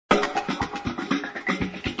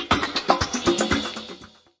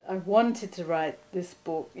wanted to write this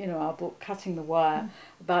book, our book Cutting the Wire,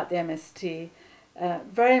 about the MST,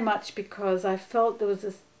 very much because I felt there was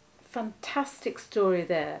a fantastic story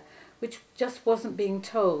there which just wasn't being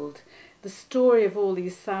told. The story of all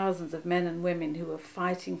these thousands of men and women who were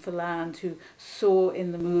fighting for land, who saw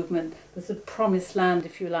in the movement the sort of promised land,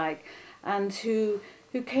 if you like, and who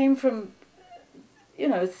came from,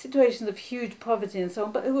 situations of huge poverty and so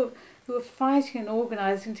on, but who were fighting and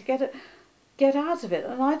organising to get out of it.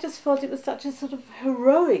 And I just felt it was such a sort of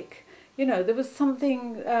heroic, there was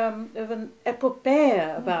something of an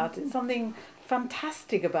epopea about it, something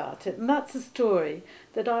fantastic about it, and that's a story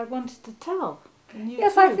that I wanted to tell.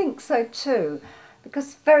 Yes, I think so too,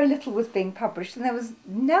 because very little was being published and there was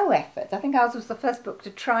no effort. I think ours was the first book to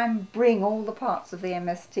try and bring all the parts of the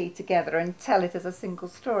MST together and tell it as a single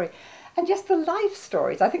story. And just the life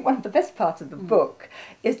stories. I think one of the best parts of the book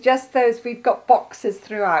is just those, we've got boxes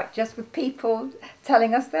throughout, just with people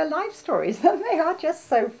telling us their life stories. And they are just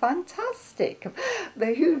so fantastic. The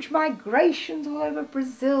huge migrations all over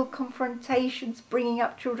Brazil, confrontations, bringing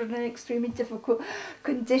up children in extremely difficult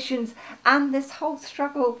conditions, and this whole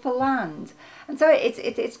struggle for land. And so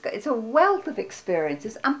it's a wealth of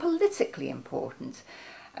experiences and politically important.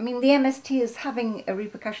 I mean, the MST is having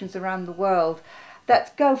repercussions around the world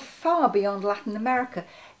that go far beyond Latin America,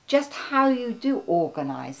 just how you do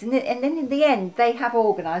organise. And then in the end, they have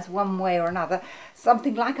organised one way or another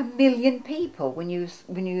something like 1 million people when you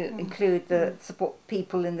include the support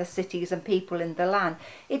people in the cities and people in the land.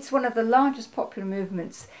 It's one of the largest popular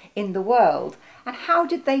movements in the world. And how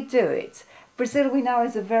did they do it? Brazil, we know,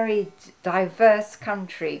 is a very diverse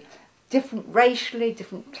country, different racially,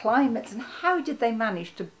 different climates, and how did they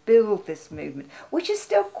manage to build this movement, which is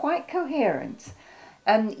still quite coherent?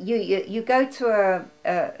 And you go to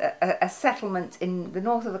a settlement in the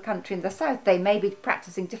north of the country, in the south, they may be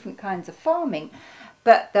practising different kinds of farming,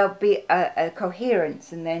 but there'll be a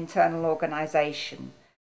coherence in their internal organisation.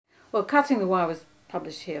 Well, Cutting the Wire was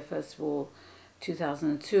published here, first of all,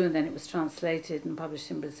 2002, and then it was translated and published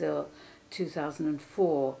in Brazil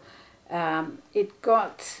 2004. The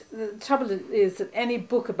trouble is that any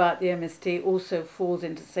book about the MST also falls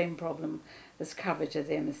into the same problem as coverage of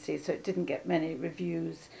the MST, so it didn't get many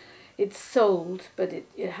reviews. It's sold, but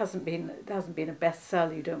it hasn't been a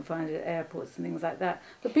bestseller. You don't find it at airports and things like that.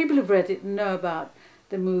 But people who've read it and know about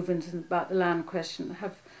the movement and about the land question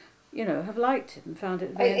have liked it and found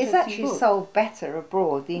it a very It's interesting actually book. Sold better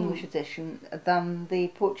abroad, the English edition, than the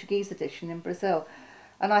Portuguese edition in Brazil.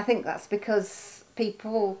 And I think that's because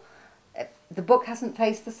the book hasn't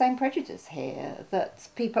faced the same prejudice here, that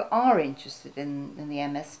people are interested in the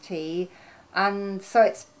MST, and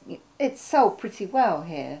so it's sold pretty well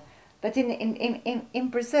here. But in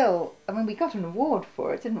Brazil, I mean, we got an award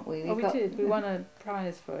for it, didn't we? We did. We won a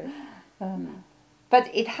prize for it. But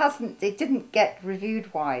it didn't get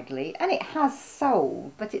reviewed widely, and it has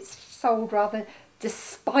sold, but it's sold rather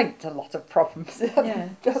despite a lot of problems.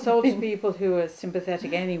 Sold to people who are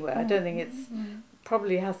sympathetic anyway. I don't think it's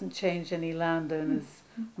probably hasn't changed any landowners'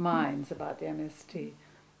 minds about the MST.